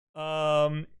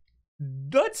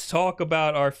let's talk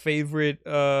about our favorite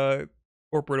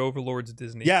corporate overlords,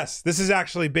 Disney. Yes, this is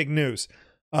actually big news.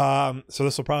 So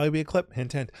this will probably be a clip.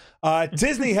 Hint, hint.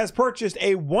 Disney has purchased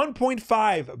a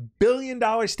 $1.5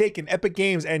 billion stake in Epic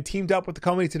Games and teamed up with the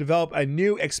company to develop a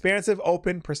new, expansive,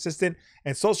 open, persistent,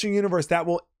 and social universe that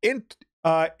will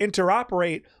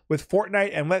interoperate with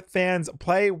Fortnite and let fans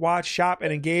play, watch, shop,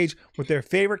 and engage with their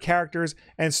favorite characters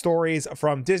and stories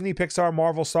from Disney, Pixar,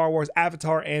 Marvel, Star Wars,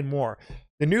 Avatar, and more.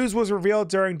 The news was revealed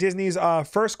during Disney's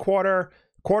first quarter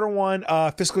one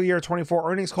fiscal year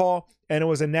 24 earnings call, and it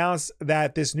was announced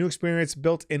that this new experience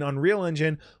built in Unreal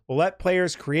Engine will let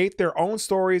players create their own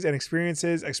stories and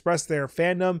experiences, express their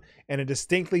fandom in a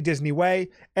distinctly Disney way,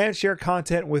 and share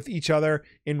content with each other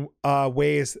in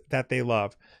ways that they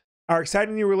love. Our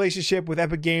exciting new relationship with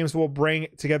Epic Games will bring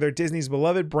together Disney's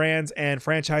beloved brands and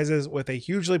franchises with a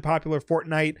hugely popular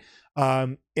Fortnite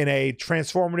in a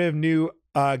transformative new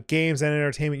games and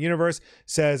entertainment universe,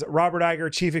 says Robert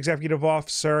Iger, Chief Executive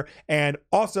Officer and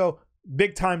also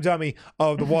big time dummy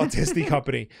of the Walt Disney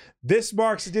Company. This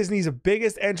marks Disney's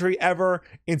biggest entry ever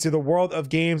into the world of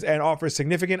games and offers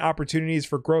significant opportunities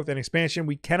for growth and expansion.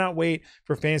 We cannot wait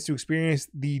for fans to experience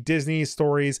the Disney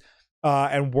stories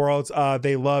and worlds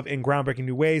they love in groundbreaking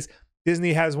new ways.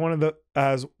 Disney has one of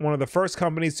the first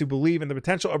companies to believe in the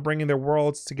potential of bringing their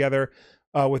worlds together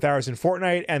with ours in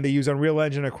Fortnite, and they use Unreal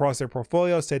Engine across their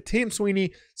portfolio, said Tim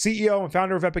Sweeney, CEO and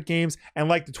founder of Epic Games, and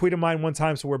liked the tweet of mine one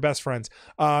time, so we're best friends.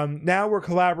 Now we're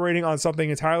collaborating on something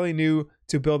entirely new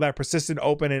to build that persistent,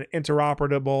 open, and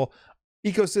interoperable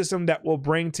ecosystem that will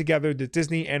bring together the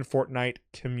Disney and Fortnite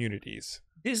communities.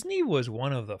 Disney was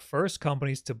one of the first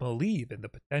companies to believe in the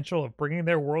potential of bringing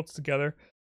their worlds together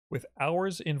with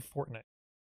ours in Fortnite.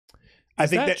 I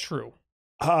think that's true.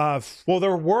 Well,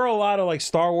 there were a lot of like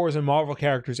Star Wars and Marvel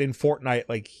characters in Fortnite,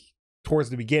 like towards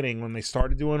the beginning when they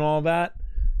started doing all that.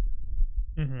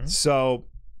 Mm-hmm. So,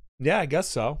 yeah, I guess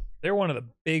so. They're one of the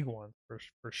big ones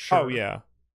for sure. Oh yeah.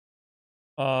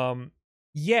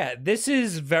 Yeah, this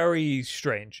is very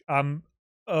strange. I'm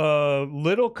a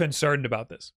little concerned about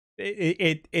this.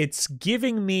 It's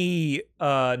giving me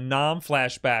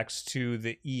non-flashbacks to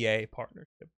the EA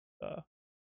partnership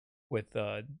with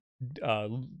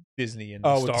Disney and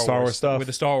Star Wars stuff, with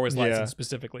the Star Wars license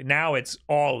specifically. Now it's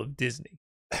all of Disney.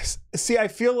 See, I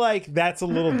feel like that's a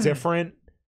little different.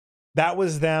 That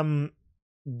was them.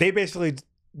 They basically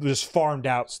just farmed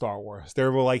out Star Wars. They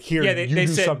were like, "Here, they do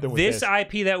said, something with this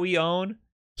IP that we own.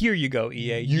 Here you go,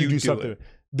 EA. You do something."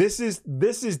 This is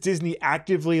Disney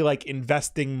actively like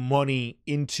investing money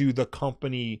into the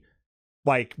company,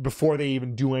 like before they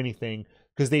even do anything,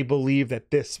 because they believe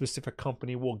that this specific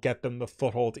company will get them the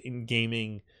foothold in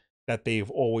gaming that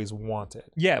they've always wanted.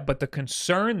 Yeah, but the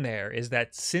concern there is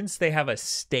that since they have a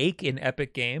stake in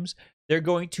Epic Games, they're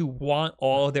going to want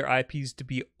all of their IPs to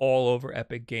be all over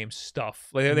Epic Games stuff.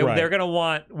 Like they're going to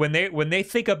want, when they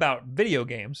think about video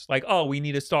games, like, oh, we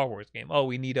need a Star Wars game. Oh,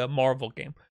 we need a Marvel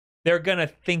game. They're going to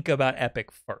think about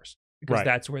Epic first because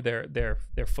that's where their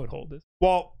foothold is.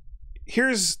 Well,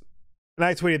 and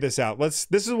I tweeted this out. This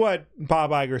is what Bob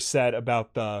Iger said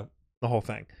about the whole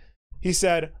thing. He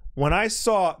said, when I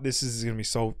saw, this is going to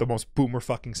be the most boomer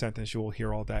fucking sentence you will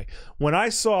hear all day. When I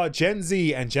saw Gen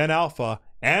Z and Gen Alpha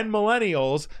and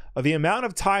millennials, the amount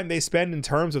of time they spend in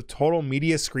terms of total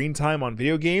media screen time on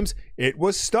video games, it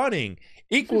was stunning,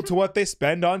 equal to what they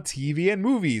spend on TV and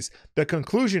movies. The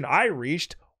conclusion I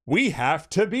reached, we have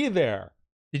to be there.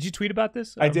 Did you tweet about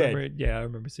this? I did. Yeah, I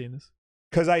remember seeing this.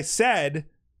 Because I said,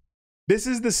 this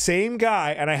is the same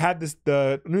guy, and I had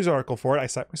the news article for it. I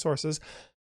cite my sources.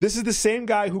 This is the same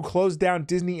guy who closed down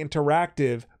Disney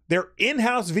Interactive, their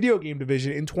in-house video game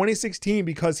division, in 2016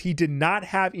 because he did not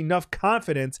have enough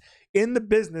confidence in the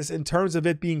business in terms of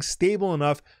it being stable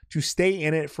enough to stay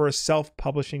in it for a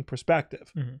self-publishing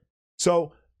perspective. Mm-hmm.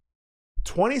 So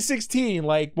 2016,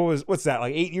 like what's that,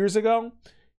 like 8 years ago?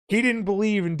 He didn't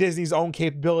believe in Disney's own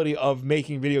capability of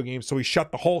making video games, so he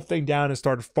shut the whole thing down and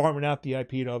started farming out the IP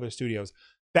to other studios.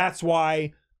 That's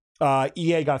why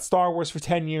EA got Star Wars for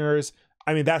 10 years.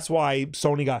 I mean, that's why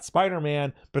Sony got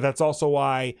Spider-Man, but that's also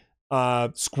why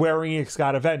Square Enix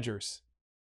got Avengers.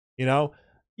 You know?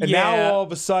 And now all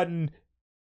of a sudden,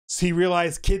 he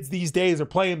realized kids these days are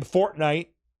playing the Fortnite.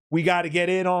 We got to get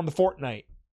in on the Fortnite.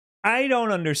 I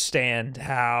don't understand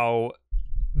how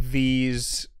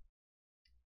these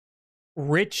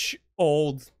rich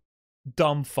old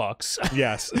dumb fucks,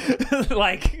 yes,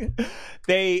 like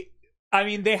they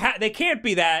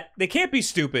can't be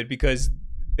stupid because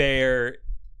they're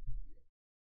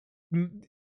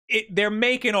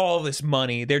making all this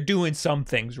money, they're doing some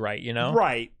things right, you know,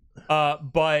 right?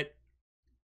 But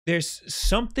there's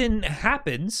something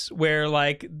happens where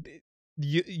like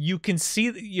you can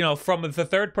see, you know, from the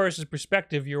third person's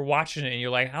perspective, you're watching it and you're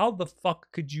like, how the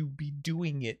fuck could you be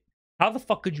doing it? How the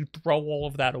fuck could you throw all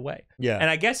of that away? Yeah. And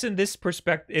I guess in this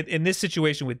perspective, in this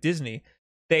situation with Disney,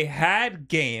 they had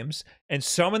games and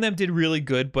some of them did really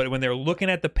good, but when they're looking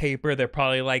at the paper, they're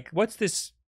probably like, what's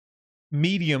this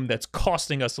medium that's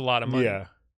costing us a lot of money? Yeah.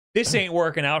 This ain't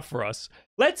working out for us.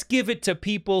 Let's give it to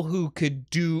people who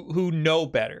know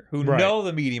better, who know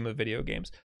the medium of video games.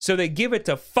 So they give it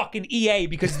to fucking EA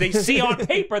because they see on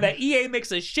paper that EA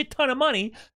makes a shit ton of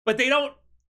money, but they don't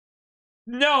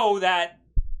know that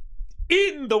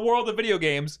in the world of video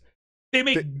games, they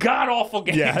make god awful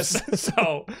games. Yes.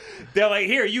 So they're like,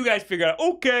 here, you guys figure out,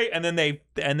 okay, and then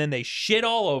they shit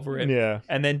all over it. Yeah.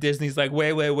 And then Disney's like,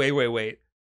 wait.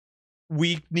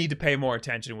 We need to pay more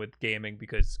attention with gaming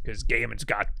because gaming's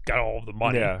got all of the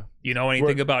money. Yeah. You know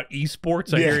anything about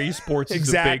esports? I hear esports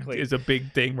is a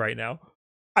big thing right now.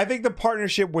 I think the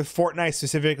partnership with Fortnite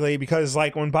specifically, because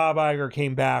like when Bob Iger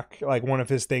came back, like one of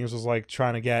his things was like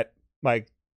trying to get like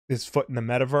his foot in the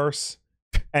metaverse.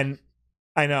 And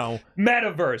I know.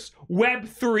 Metaverse,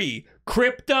 Web3,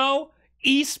 crypto,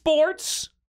 esports,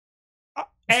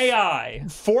 AI.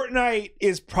 Fortnite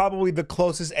is probably the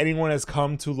closest anyone has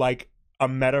come to like a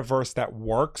metaverse that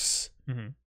works. Mm-hmm.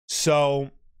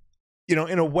 So, you know,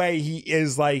 in a way, he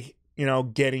is like, you know,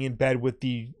 getting in bed with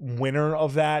the winner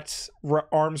of that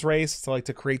arms race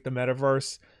to create the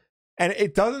metaverse. And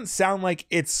it doesn't sound like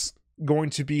it's going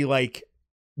to be like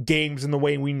games in the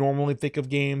way we normally think of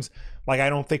games. Like, I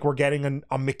don't think we're getting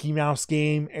a Mickey Mouse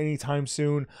game anytime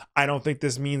soon. I don't think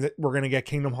this means that we're going to get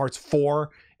Kingdom Hearts 4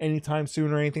 anytime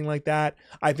soon or anything like that.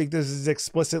 I think this is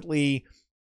explicitly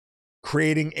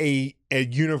creating a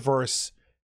universe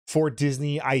for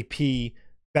Disney IP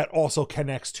that also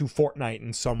connects to Fortnite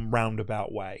in some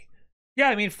roundabout way. Yeah,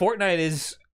 I mean, Fortnite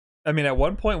is, I mean, at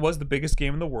one point was the biggest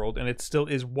game in the world, and it still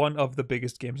is one of the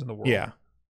biggest games in the world. Yeah.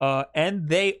 And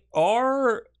they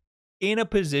are in a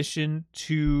position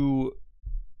to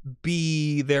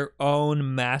be their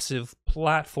own massive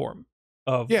platform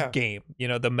of game, you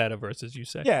know, the metaverse, as you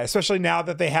say. Yeah, especially now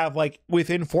that they have, like,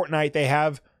 within Fortnite, they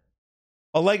have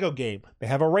a Lego game, they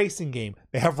have a racing game,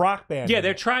 they have Rock Band. Yeah,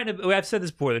 they're trying to, I've said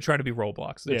this before, they're trying to be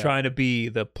Roblox. They're trying to be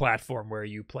the platform where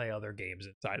you play other games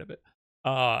inside of it.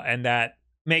 And that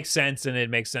makes sense, and it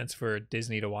makes sense for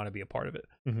Disney to want to be a part of it.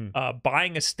 Mm-hmm.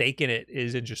 Buying a stake in it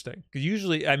is interesting, because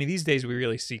usually, I mean, these days we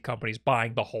really see companies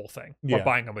buying the whole thing or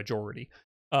buying a majority.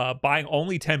 Buying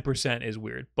only 10% is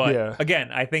weird, but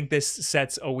again, I think this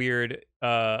sets a weird.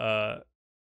 This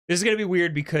is gonna be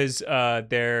weird because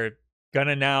they're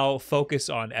gonna now focus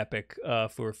on Epic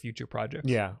for future projects.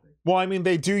 Yeah, well, I mean,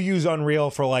 they do use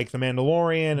Unreal for like The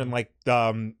Mandalorian and like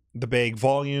the big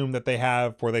volume that they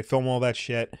have where they film all that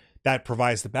shit. That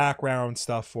provides the background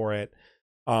stuff for it.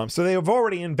 So they have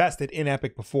already invested in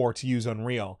Epic before to use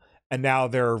Unreal, and now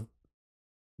they're,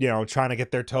 you know, trying to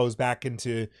get their toes back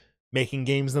into making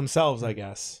games themselves, I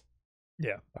guess.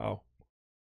 Yeah. Oh,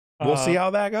 we'll see how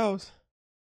that goes.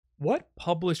 What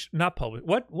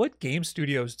game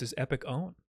studios does Epic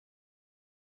own?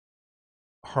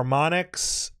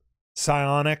 Harmonix,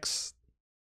 Psyonix,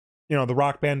 you know, the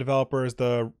Rock Band developers,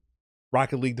 the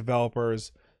Rocket League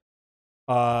developers.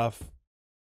 I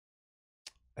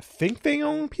think they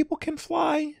own People Can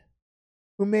Fly,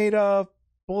 who made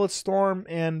Bulletstorm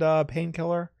and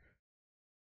Painkiller.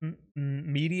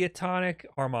 Mediatonic,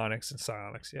 Harmonix, and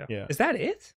Psyonix. Yeah. Is that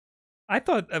it? I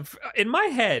thought in my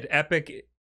head, Epic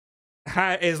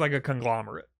is like a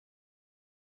conglomerate.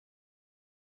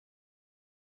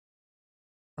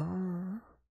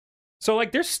 So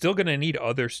like, they're still gonna need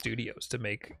other studios to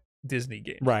make Disney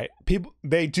games, right?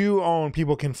 They do own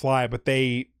People Can Fly, but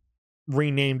they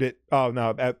renamed it. Oh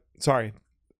no, sorry,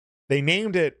 they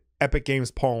named it Epic Games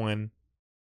Poland.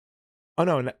 Oh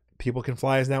no, People Can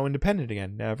Fly is now independent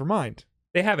again. Never mind.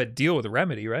 They have a deal with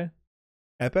Remedy, right?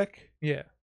 Epic? Yeah.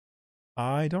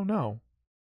 I don't know.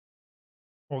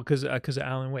 Well, because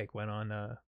Alan Wake went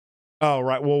on. Oh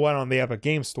right, well, went on the Epic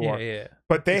Games Store. Yeah.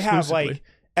 But they have like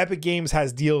Epic Games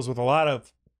has deals with a lot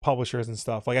of publishers and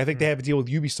stuff. Like I think they have a deal with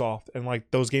Ubisoft, and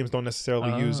like those games don't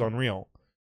necessarily use Unreal.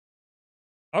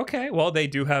 Okay, well, they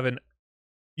do have an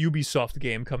Ubisoft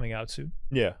game coming out soon.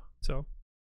 Yeah. So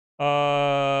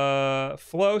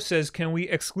Flo says, can we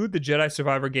exclude the Jedi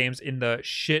Survivor games in the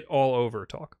shit all over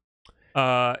talk?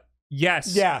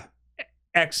 Yes. Yeah.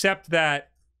 Except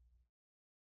that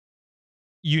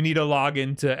you need to log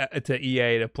into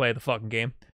EA to play the fucking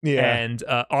game. Yeah. And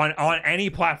on any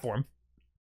platform.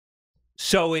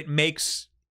 So it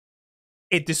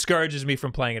discourages me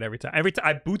from playing it every time. Every time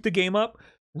I boot the game up,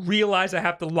 realize I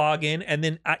have to log in, and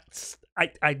then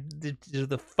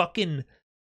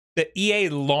the EA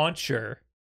launcher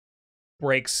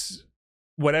breaks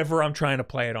whatever I'm trying to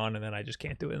play it on, and then I just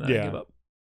can't do it, and then I give up.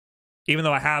 Even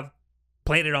though I have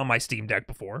played it on my Steam Deck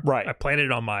before. Right. I played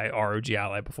it on my ROG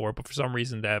Ally before, but for some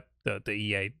reason the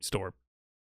EA store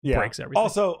breaks everything.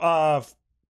 Also,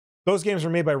 those games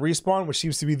were made by Respawn, which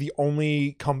seems to be the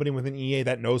only company within EA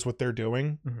that knows what they're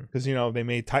doing. Because, you know, they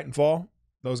made Titanfall.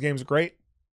 Those games are great.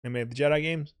 They made the Jedi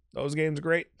games. Those games are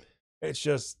great. It's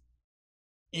just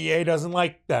EA doesn't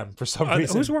like them for some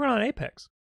reason. Who's working on Apex?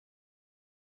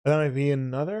 That might be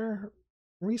another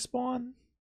Respawn.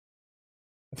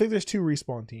 I think there's 2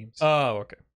 Respawn teams. Oh,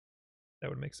 okay. That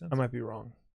would make sense. I might be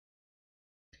wrong.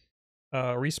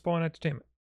 Respawn Entertainment.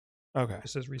 Okay. It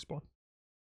says Respawn.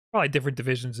 Probably different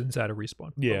divisions inside of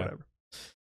Respawn. Yeah.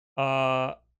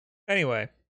 Whatever. Anyway.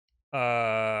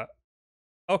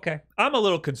 Okay. I'm a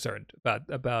little concerned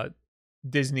about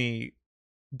Disney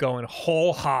going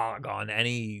whole hog on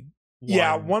any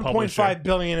Yeah, 1.5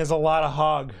 billion is a lot of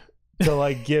hog to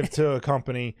like give to a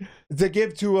company, to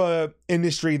give to a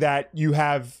industry that you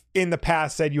have in the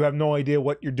past said you have no idea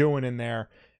what you're doing in there,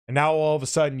 and now all of a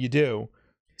sudden you do.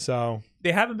 So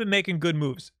they haven't been making good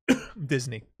moves,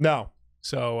 Disney. No.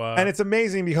 So and it's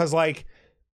amazing because like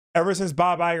ever since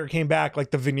Bob Iger came back,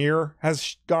 like the veneer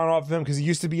has gone off of him, because he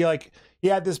used to be like, he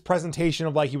had this presentation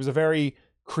of like he was a very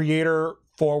creator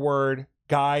forward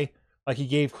guy. Like he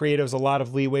gave creatives a lot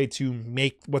of leeway to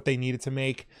make what they needed to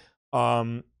make.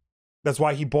 That's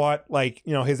why he bought, like,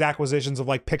 you know, his acquisitions of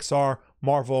like Pixar,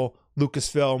 Marvel,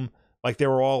 Lucasfilm. Like they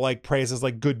were all like praised as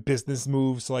like good business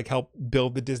moves to like help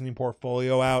build the Disney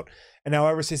portfolio out. And now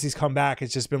ever since he's come back,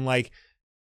 it's just been like,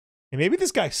 hey, maybe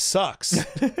this guy sucks.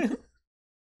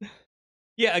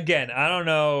 Yeah, again, I don't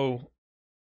know.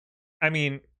 I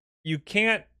mean, you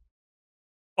can't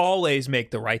always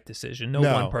make the right decision. No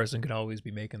one person can always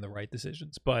be making the right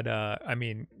decisions. But I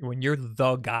mean, when you're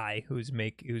the guy who's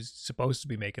supposed to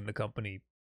be making the company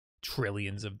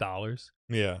trillions of dollars,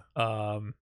 yeah,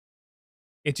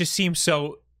 it just seems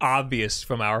so obvious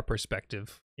from our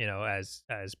perspective, you know, as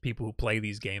people who play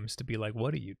these games, to be like,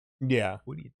 what are you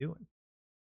doing?